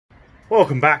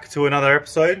Welcome back to another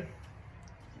episode.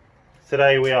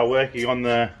 Today we are working on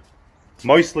the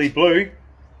mostly blue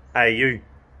AU.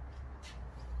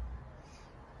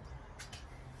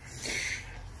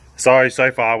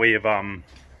 So far we have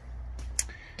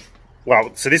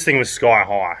so this thing was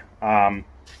sky high.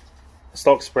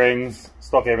 Stock springs,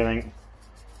 stock everything.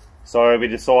 So we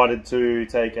decided to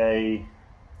take a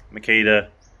Makita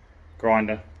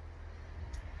grinder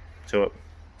to it.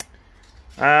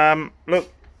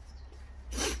 Look,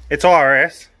 it's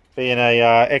IRS, being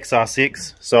a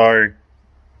XR6, so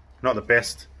not the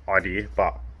best idea,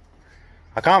 but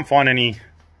I can't find any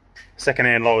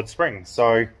second-hand lowered springs,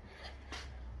 so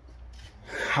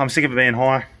I'm sick of it being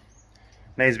high.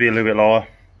 Needs to be a little bit lower,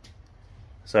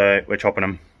 so we're chopping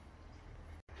them.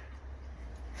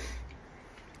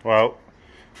 Well,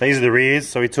 these are the rears,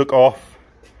 so we took off,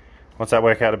 what's that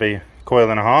work out to be? Coil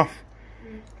and a half.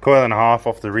 Coil and a half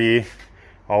off the rear.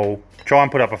 I'll try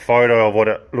and put up a photo of what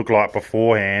it looked like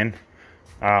beforehand.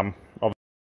 Obviously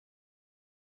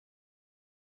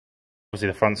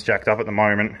the front's jacked up at the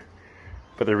moment,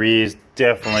 but the rear's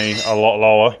definitely a lot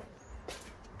lower.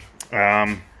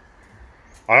 I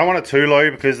don't want it too low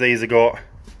because these have got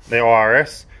the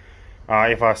IRS.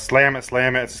 If I slam it,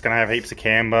 it's just going to have heaps of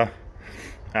camber.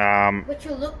 Which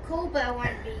will look cool, but it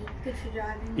won't be good for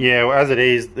driving. Yeah, well, as it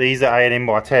is, these are 18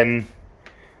 by 10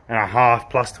 and a half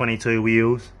plus 22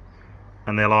 wheels,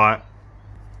 and they're not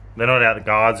out the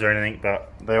guards or anything,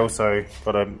 but they also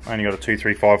only got a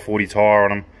 235/40 tire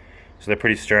on them, so they're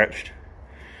pretty stretched.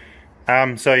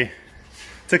 So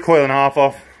took coil and a half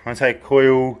off. I take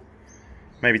coil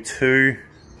maybe two.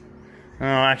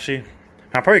 Actually,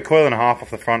 I'll probably coil and a half off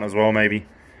the front as well, maybe,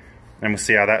 and we'll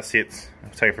see how that sits.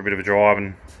 I'll take it for a bit of a drive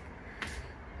and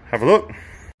have a look.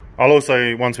 I'll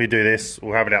also, once we do this,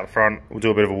 we'll have it out the front. We'll do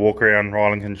a bit of a walk around.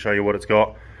 Rylan can show you what it's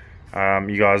got.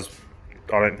 You guys,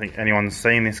 I don't think anyone's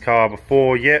seen this car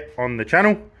before yet on the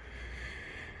channel.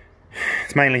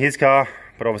 It's mainly his car,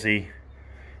 but obviously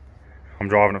I'm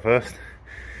driving it first.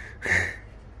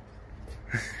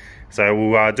 So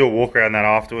we'll do a walk around that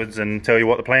afterwards and tell you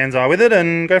what the plans are with it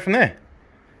and go from there.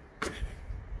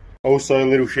 Also, a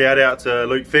little shout out to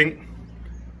Luke Fink.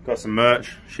 Got some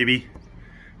merch, shibby.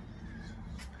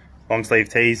 Long sleeve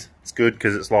tees. It's good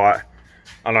because it's like,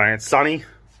 I don't know, it's sunny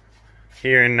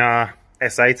here in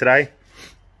SA today.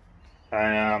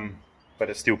 But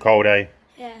it's still cold, eh?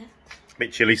 Yeah. A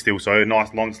bit chilly still, so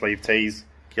nice long sleeve tees.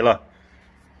 Killer.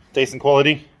 Decent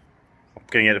quality. I'm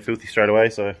gonna get it filthy straight away,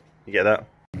 so you get that.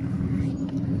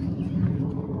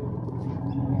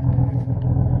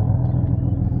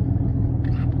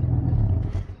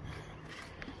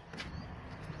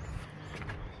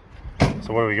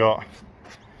 So what do we got?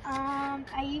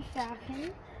 AU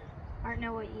Falcon. I don't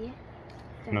know what year.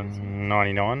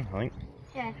 99, I think.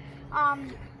 Yeah.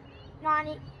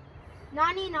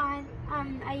 99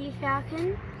 AU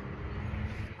Falcon.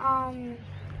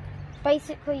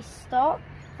 Basically stock,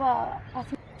 but I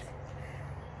think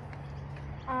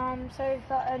so we've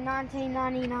got a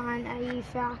 1999 AU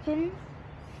Falcon,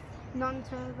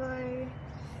 non-turbo.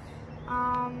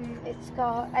 It's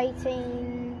got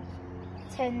 18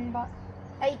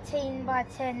 by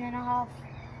 10 and a half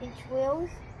inch wheels.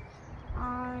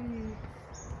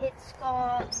 It's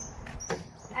got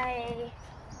a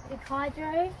big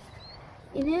hydro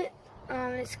in it.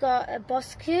 It's got a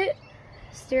Boss kit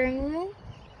steering wheel.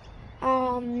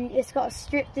 It's got a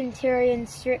stripped interior and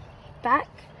stripped back.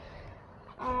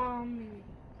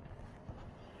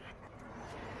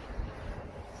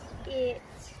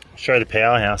 Show the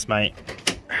powerhouse, mate.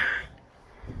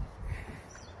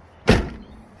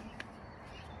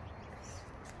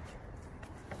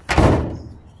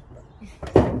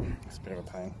 It's a bit of a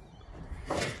pain.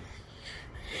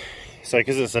 So,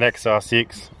 because it's an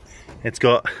XR6, it's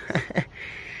got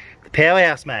the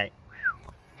powerhouse, mate.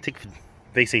 Tick for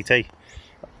VCT.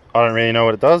 I don't really know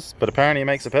what it does, but apparently it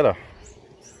makes it better.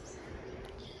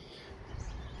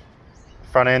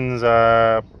 Front end's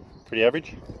pretty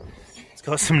average. It's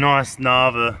got some nice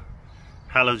Nava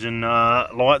halogen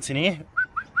lights in here,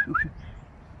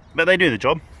 but they do the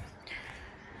job.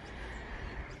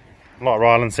 Like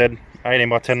Rylan said, 18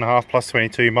 by 10.5 plus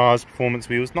 22 Mars performance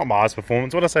wheels. Not Mars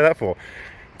performance, what did I say that for?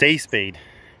 D-Speed.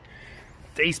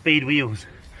 D-Speed wheels.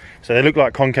 So they look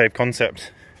like concave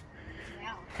concepts.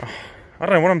 Oh, I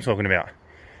don't know what I'm talking about.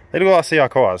 They look like CR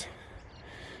cars.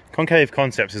 Concave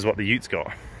concepts is what the Utes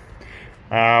got.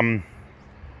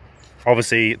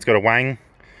 Obviously it's got a wang.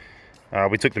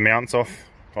 We took the mounts off,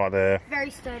 like the...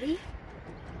 Very sturdy.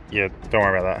 Yeah, don't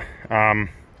worry about that.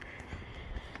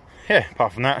 Yeah,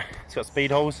 apart from that, it's got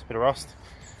speed holes, bit of rust.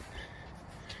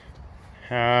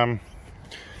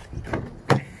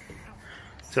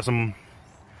 It's got some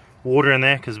water in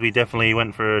there because we definitely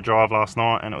went for a drive last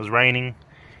night and it was raining,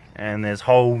 and there's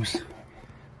holes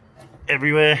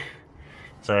everywhere,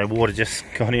 so water just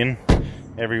got in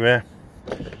everywhere.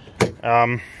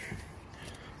 So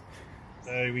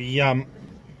we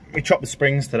chopped the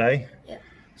springs today. Yep.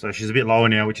 So she's a bit lower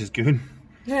now, which is good.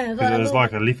 Yeah, because it was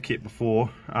like a lift kit before.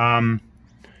 What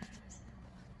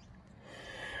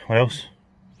else?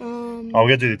 Oh, we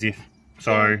gotta do the diff.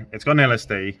 So it's got an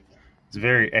LSD. It's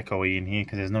very echoey in here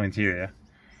because there's no interior.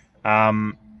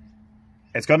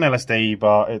 It's got an LSD,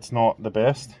 but it's not the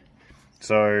best.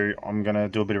 So I'm gonna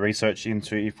do a bit of research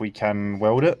into if we can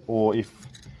weld it, or if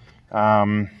I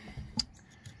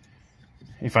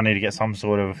need to get some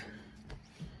sort of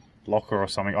locker or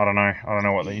something. I don't know. I don't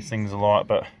know what these things are like,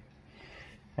 but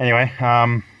anyway,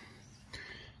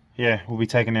 yeah, we'll be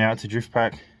taking it out to drift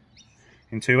pack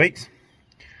in 2 weeks.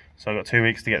 So I've got 2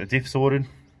 weeks to get the diff sorted.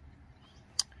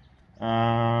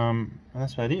 And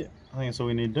that's about it. I think that's all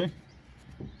we need to do.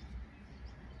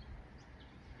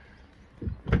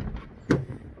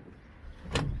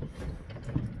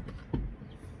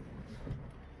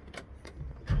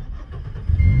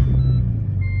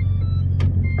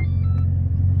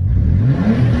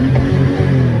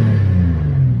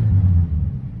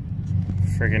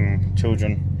 Friggin'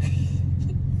 children.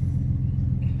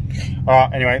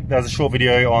 Alright, anyway, that was a short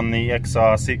video on the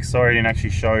XR6. Sorry I didn't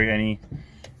actually show any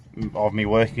of me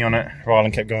working on it.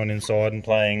 Rylan kept going inside and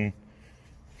playing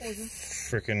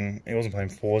frickin', he wasn't playing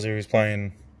Forza, he was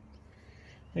playing,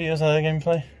 what was the other game you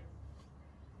play?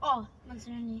 Oh,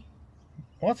 Monster Energy.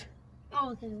 What?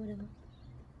 Oh, okay, whatever.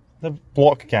 The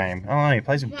block game. Oh, he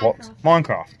plays with blocks.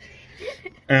 Minecraft.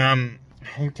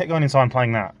 He kept going inside and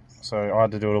playing that, so I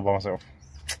had to do it all by myself.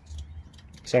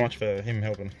 So much for him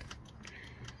helping.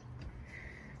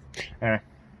 Anyway,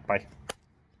 bye.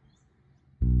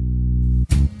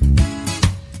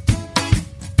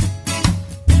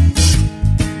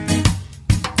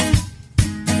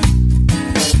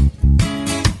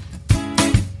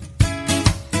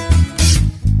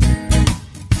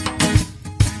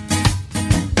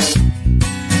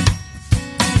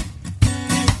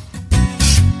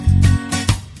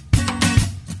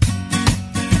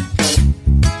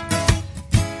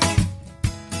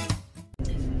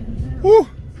 Woo!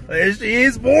 There she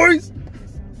is, boys!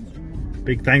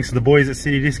 Big thanks to the boys at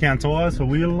City Discount Tyres for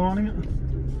wheel lining it.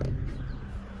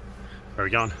 Where are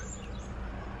we going?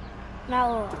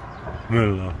 No.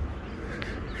 Miller.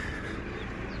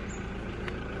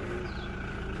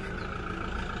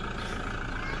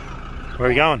 Where are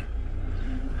we going?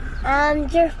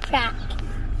 Drift track.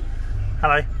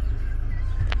 Hello.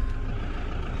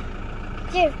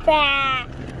 Drift track.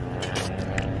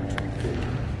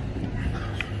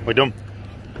 We're done.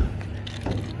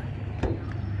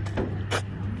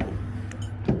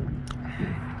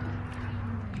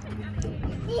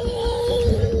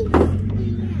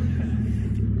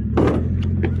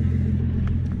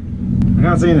 I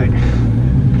can't see anything.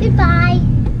 Goodbye.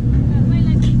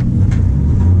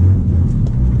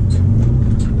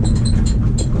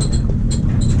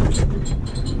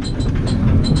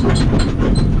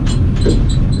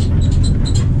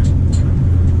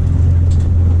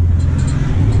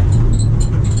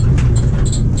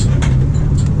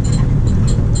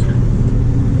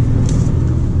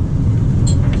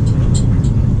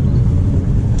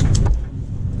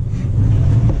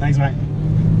 Thanks, mate.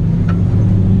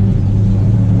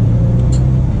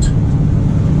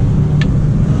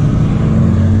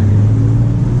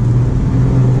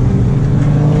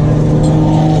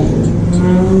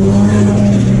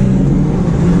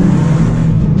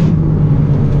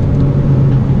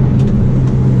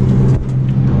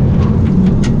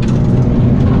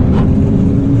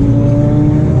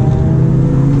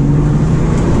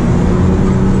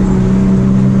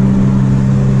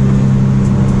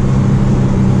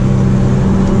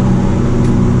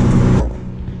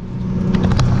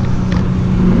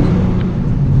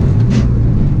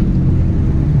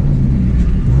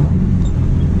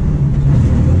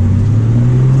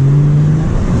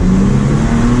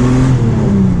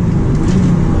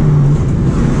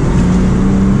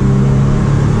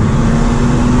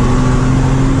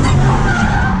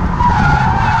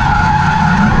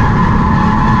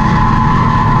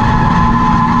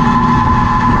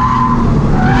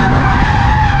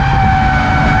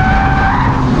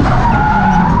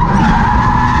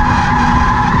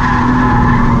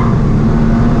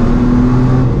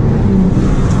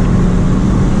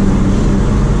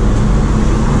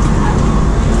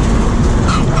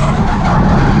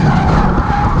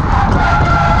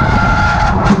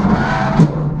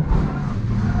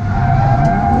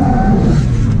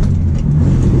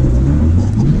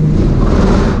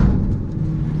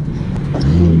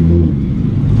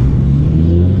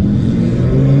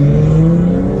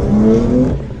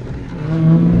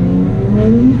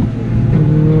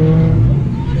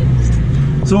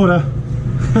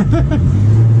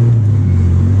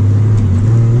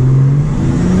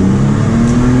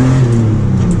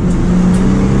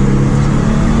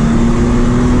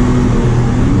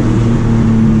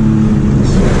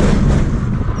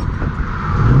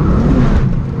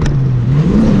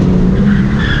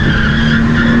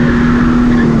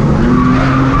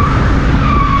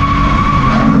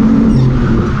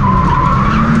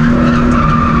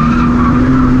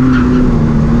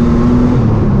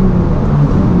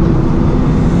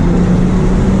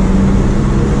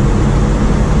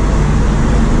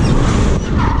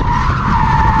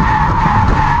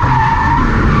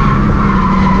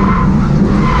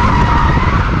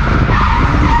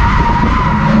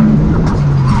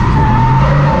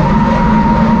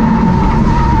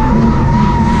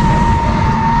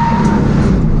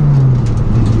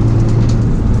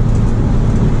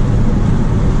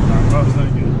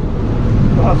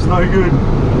 That's no good.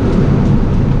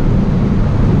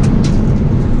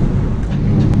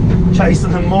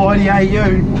 Chasing the mighty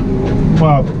AU.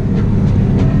 Well,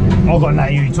 I've got an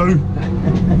AU too.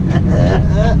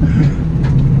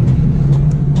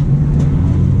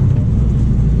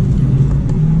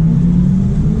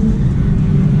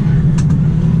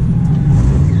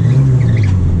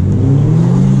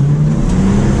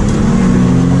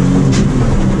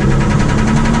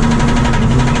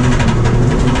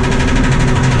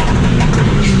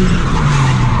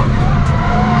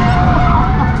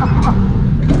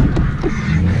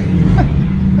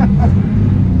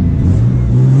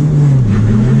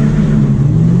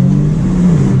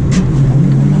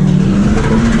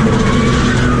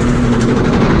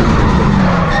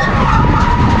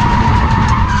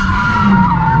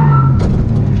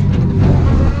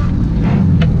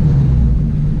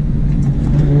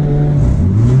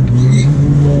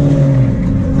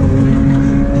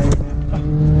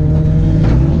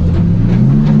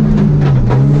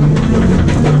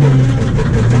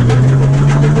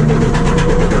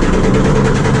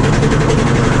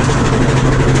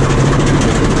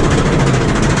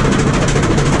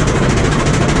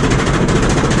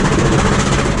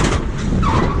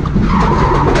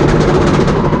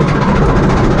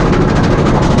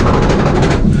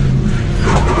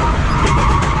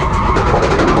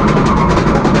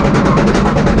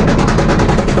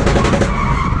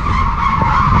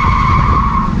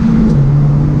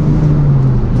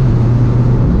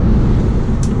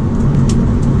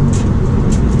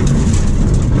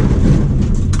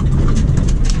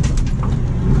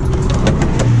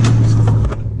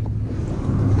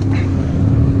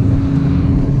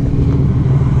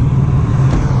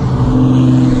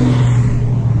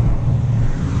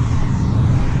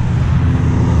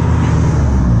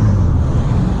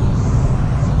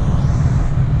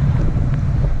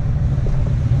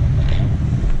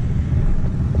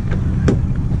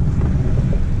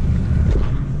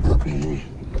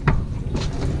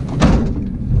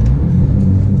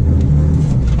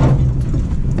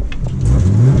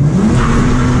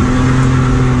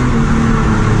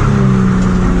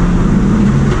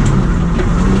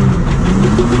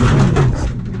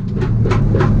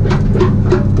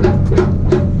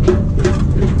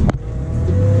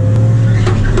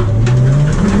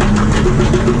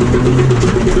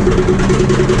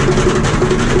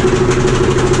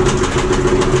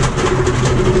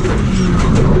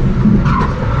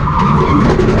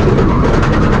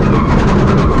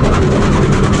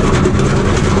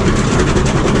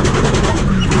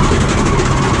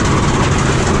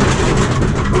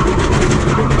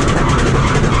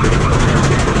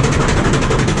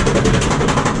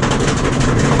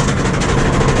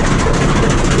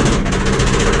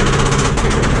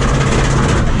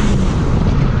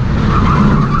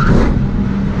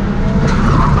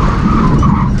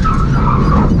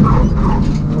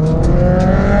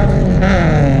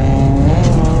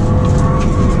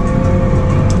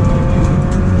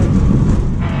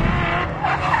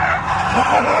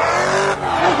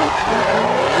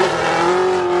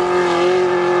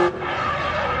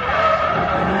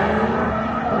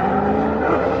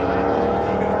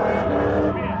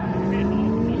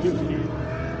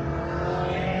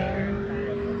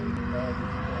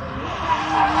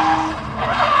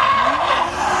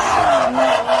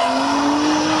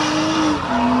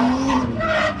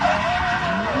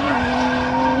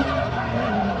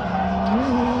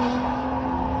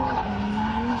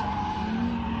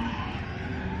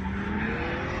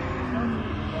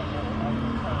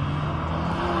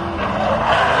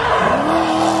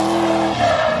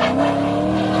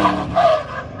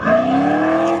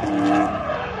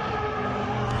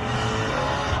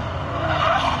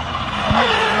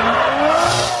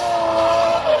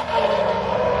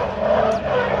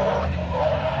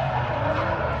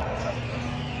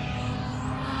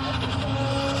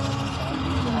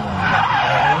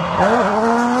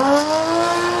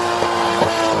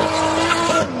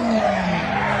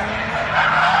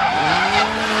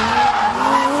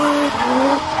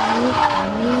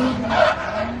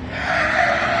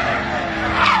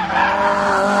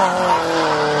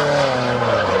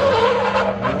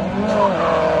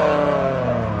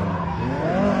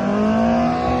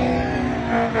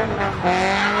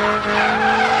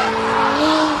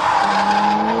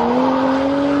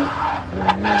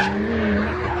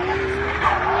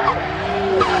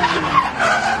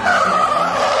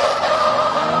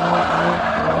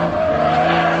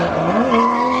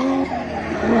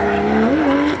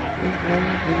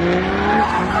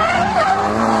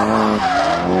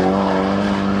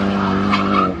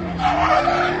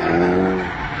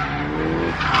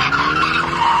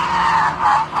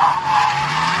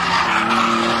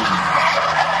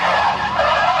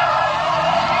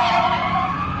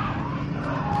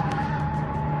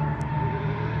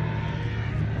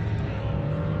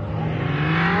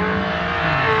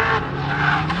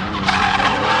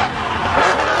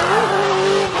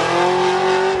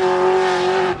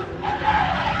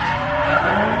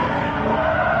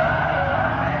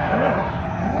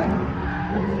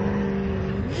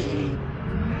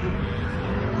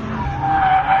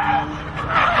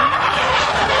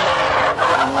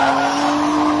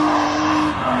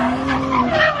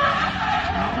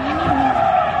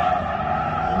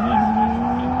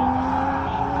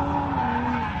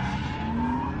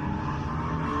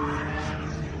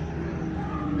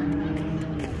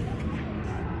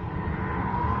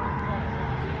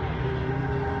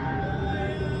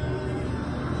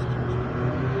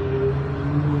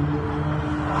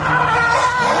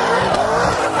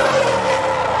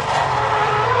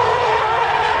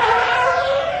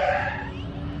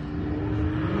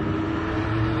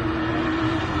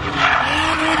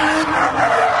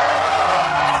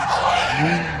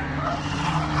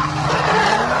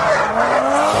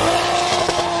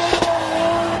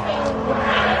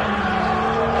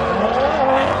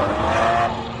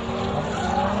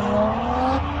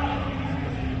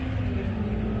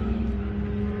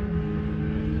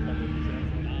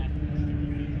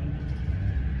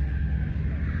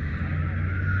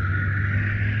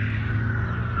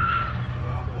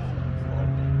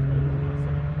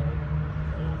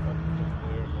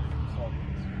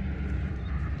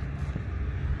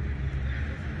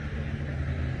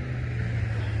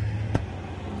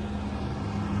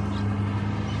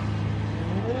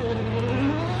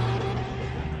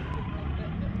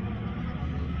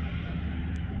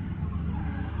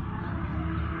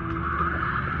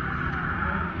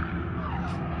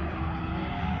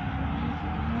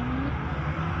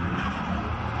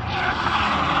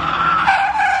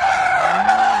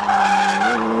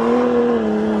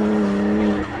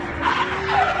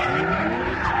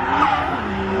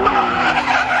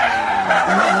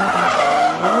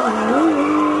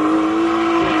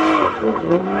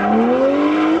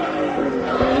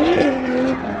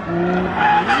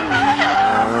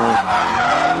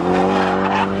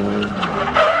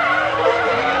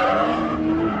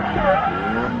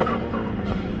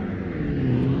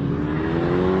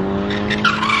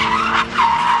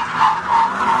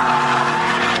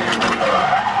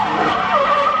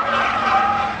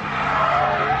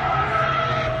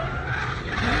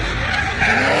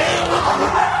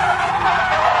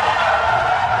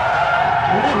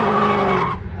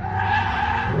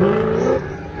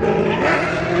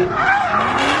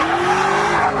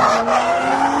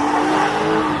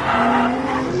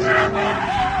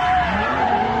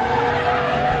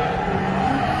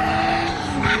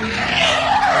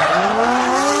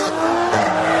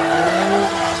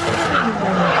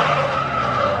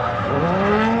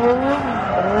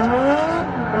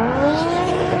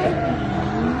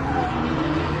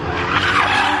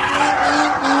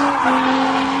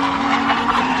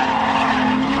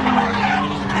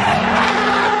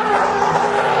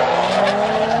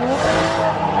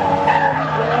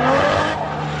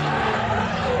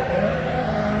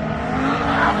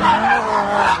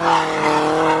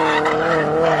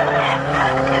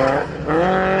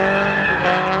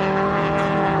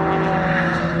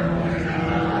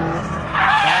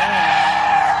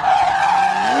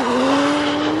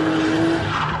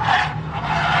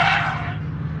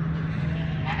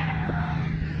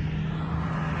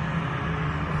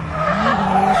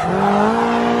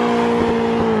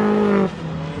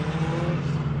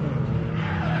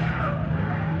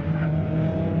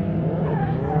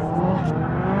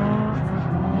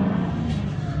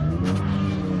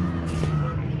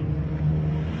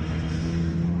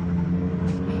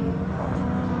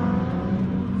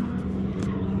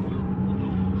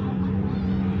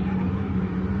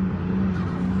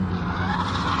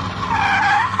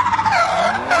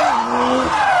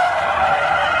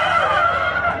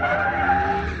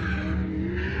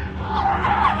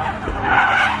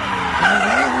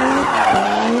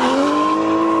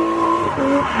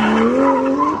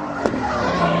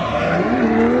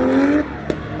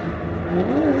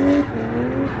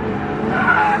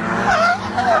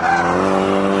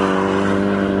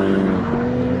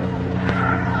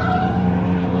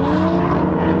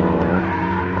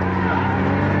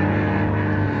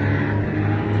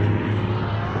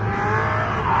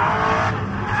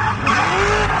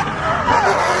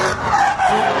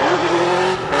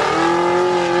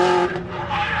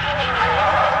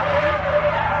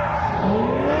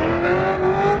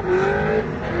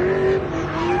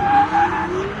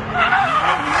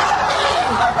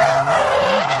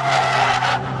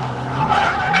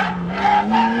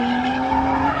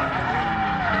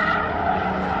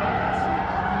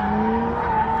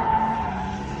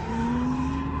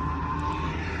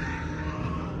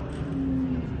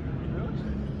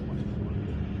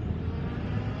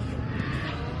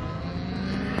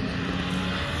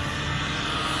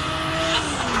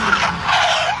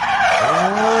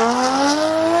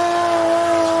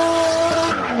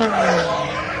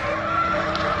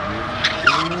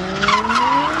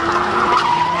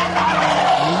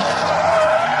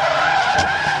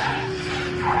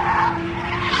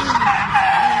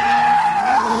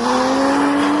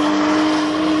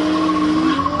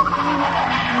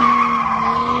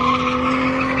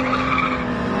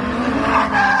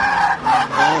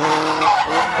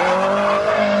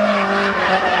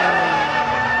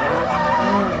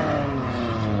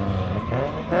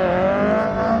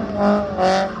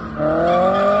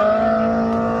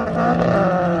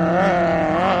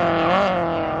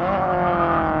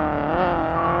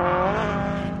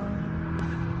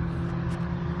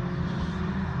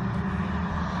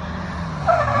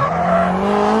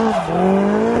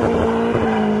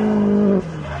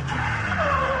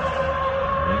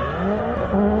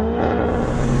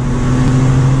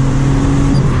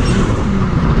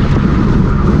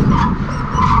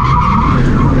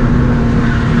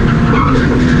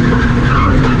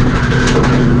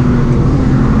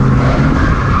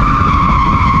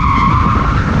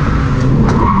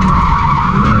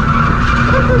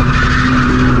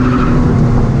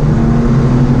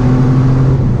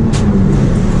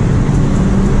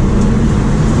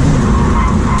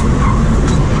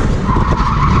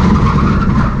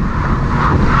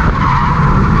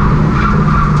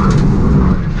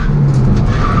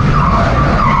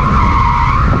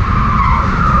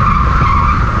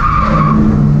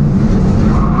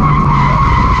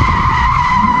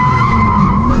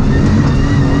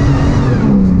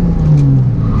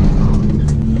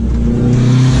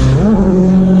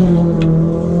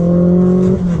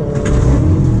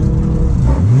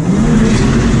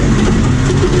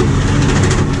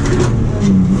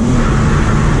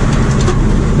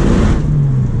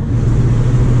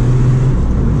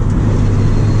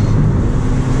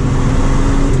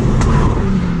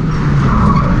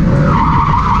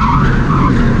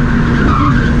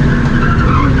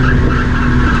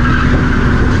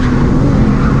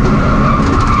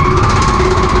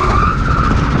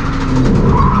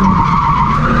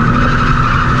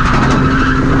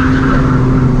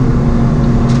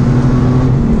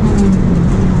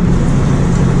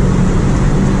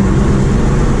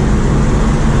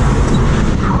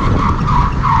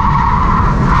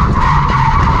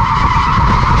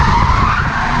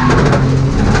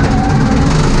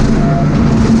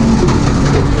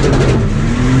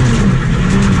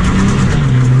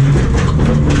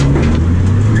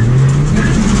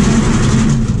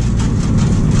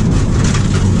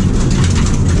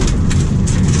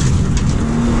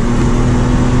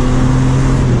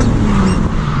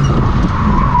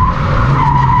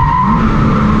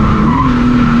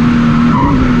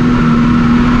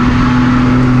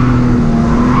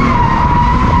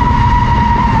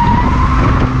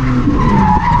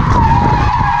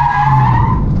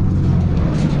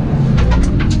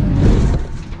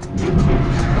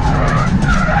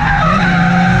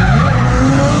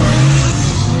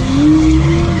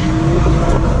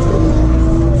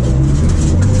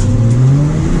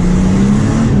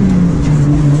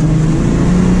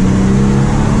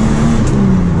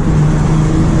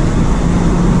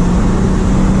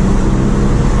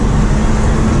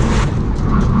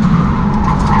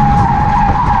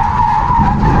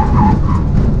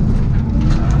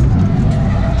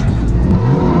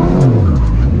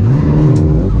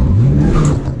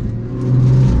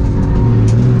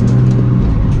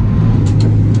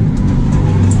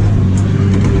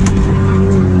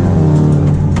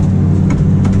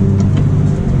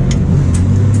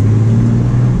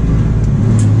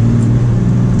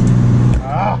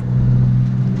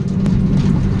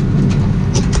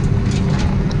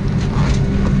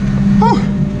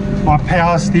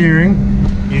 power steering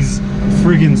is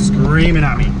friggin' screaming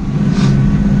at me.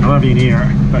 I don't know if you can hear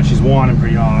it, but she's whining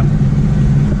pretty hard.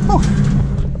 Oh,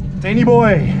 Danny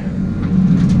boy.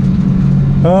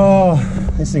 Oh,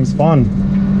 this thing's fun.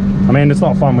 I mean, it's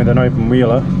not fun with an open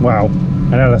wheeler. Well,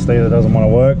 an LSD that doesn't want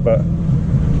to work, but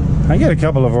I get a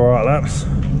couple of alright laps.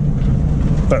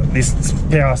 But this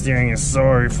power steering is so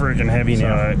freaking heavy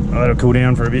now. I let it cool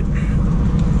down for a bit.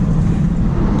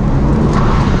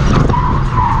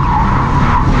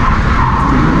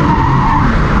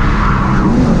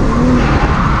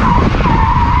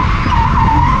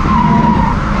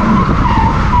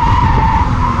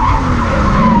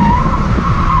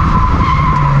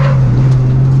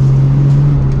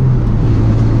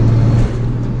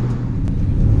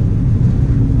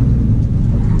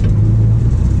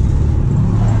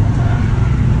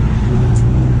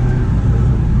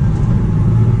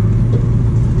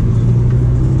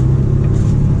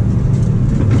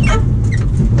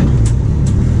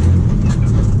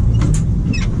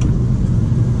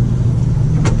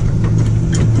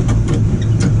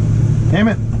 Damn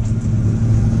it.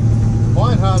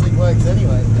 Mine hardly works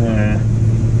anyway. Yeah.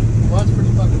 Mine's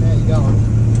pretty fucking how you going.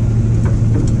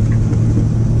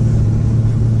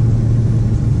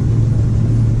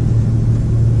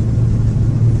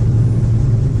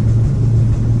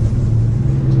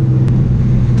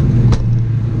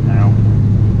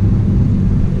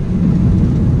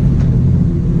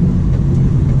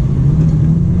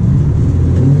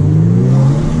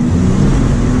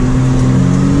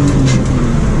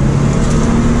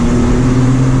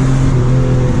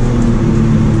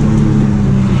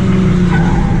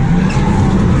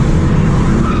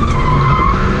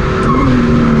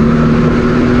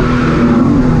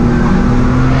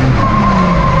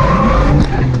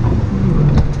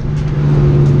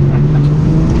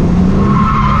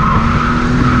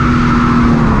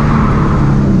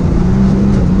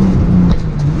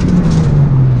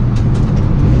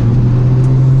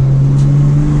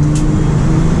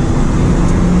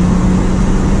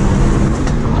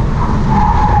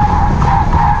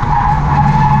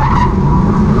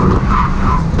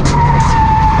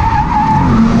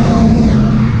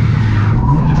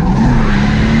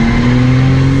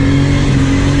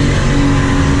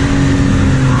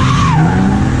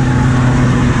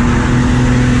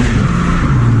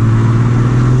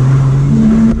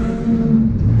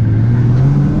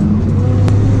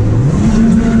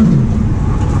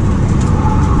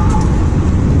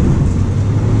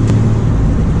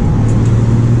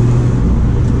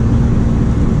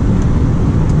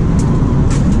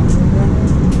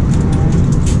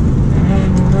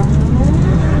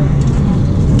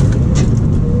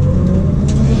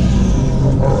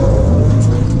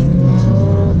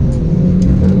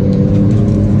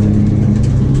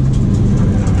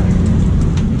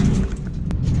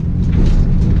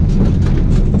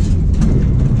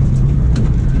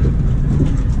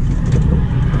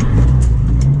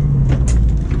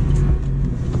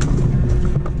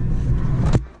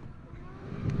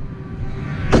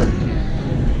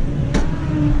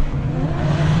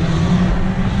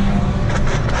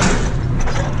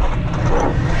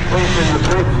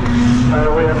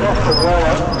 We have lost the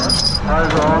wallet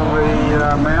over on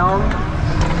the mound.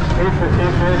 If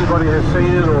anybody has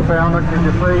seen it or found it, can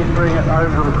you please bring it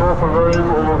over to the corporate room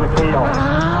or the kiosk?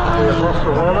 We have lost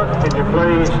the wallet. Can you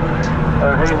please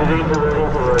hand it into the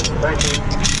corporate room? Thank you.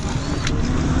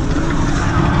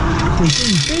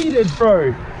 It's been beaded, bro.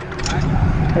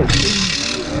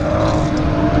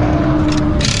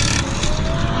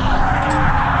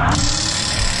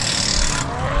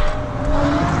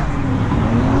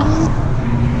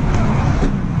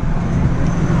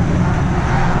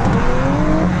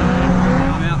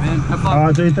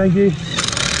 Alright, dude, thank you.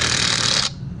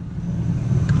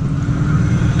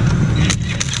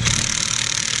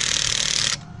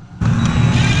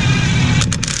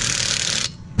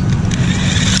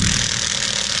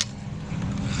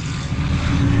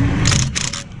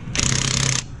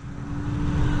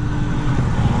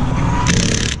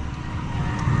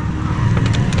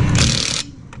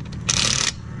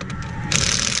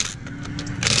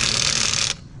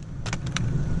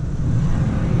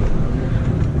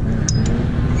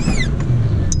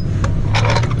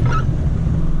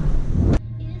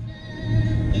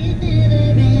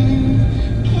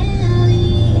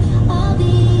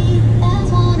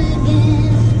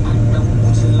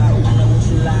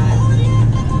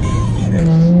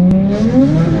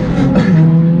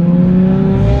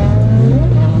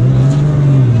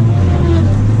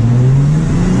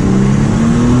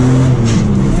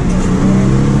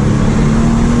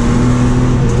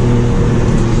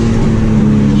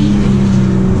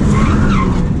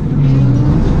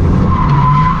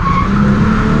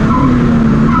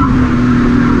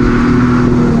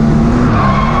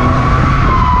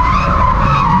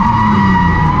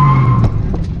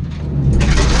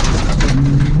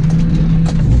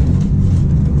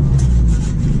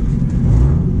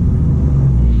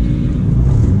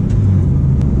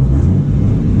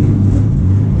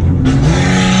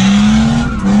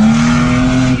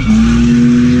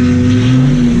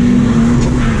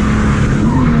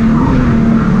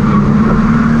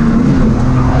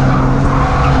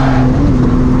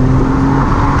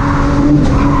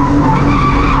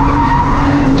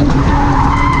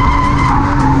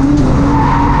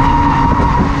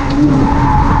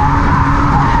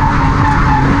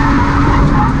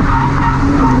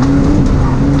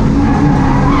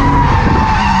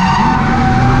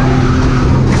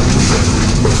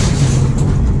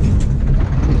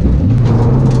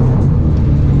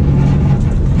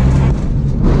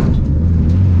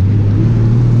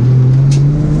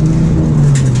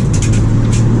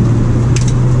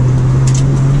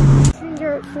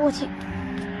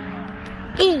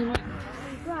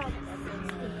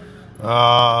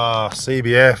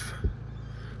 CBF.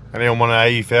 Anyone want an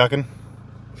AU Falcon?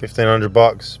 1,500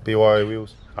 bucks, BYO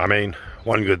wheels. I mean,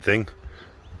 one good thing.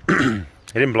 It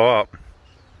didn't blow up.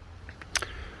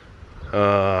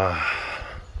 I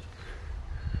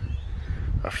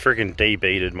freaking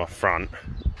de-beaded my front.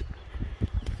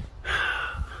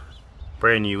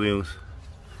 Brand new wheels.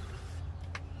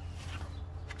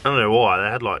 I don't know why, they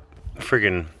had like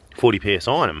friggin' 40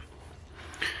 PSI on them.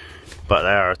 But they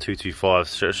are a 225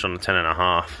 stretched on a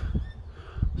 10.5.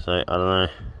 So, I don't know.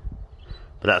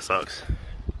 But that sucks.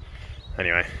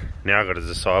 Anyway, now I've got to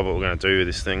decide what we're going to do with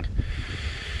this thing.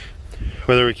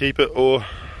 Whether we keep it or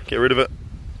get rid of it.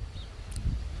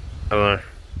 I don't know.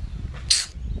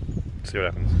 See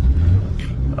what happens.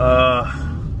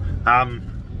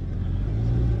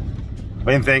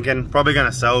 Been thinking, probably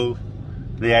going to sell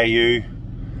the AU.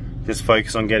 Just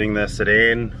focus on getting the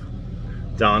sedan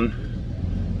done.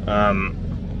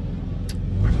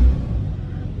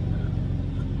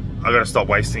 I gotta stop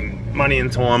wasting money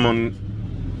and time on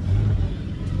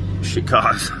shit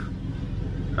cars.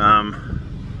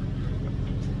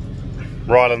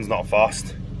 Ryland's not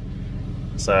fast,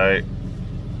 so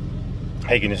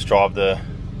he can just drive the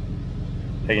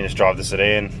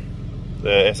sedan,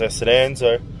 the SS sedan.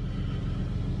 So I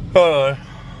don't know,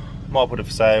 might put it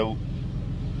for sale,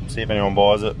 see if anyone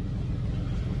buys it.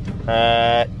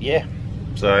 Yeah,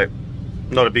 so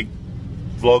not a big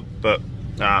vlog, but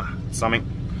something.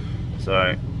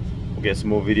 So we'll get some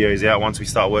more videos out once we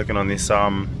start working on this,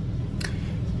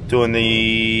 doing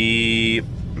the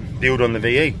build on the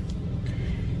VE.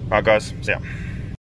 Alright guys, see ya.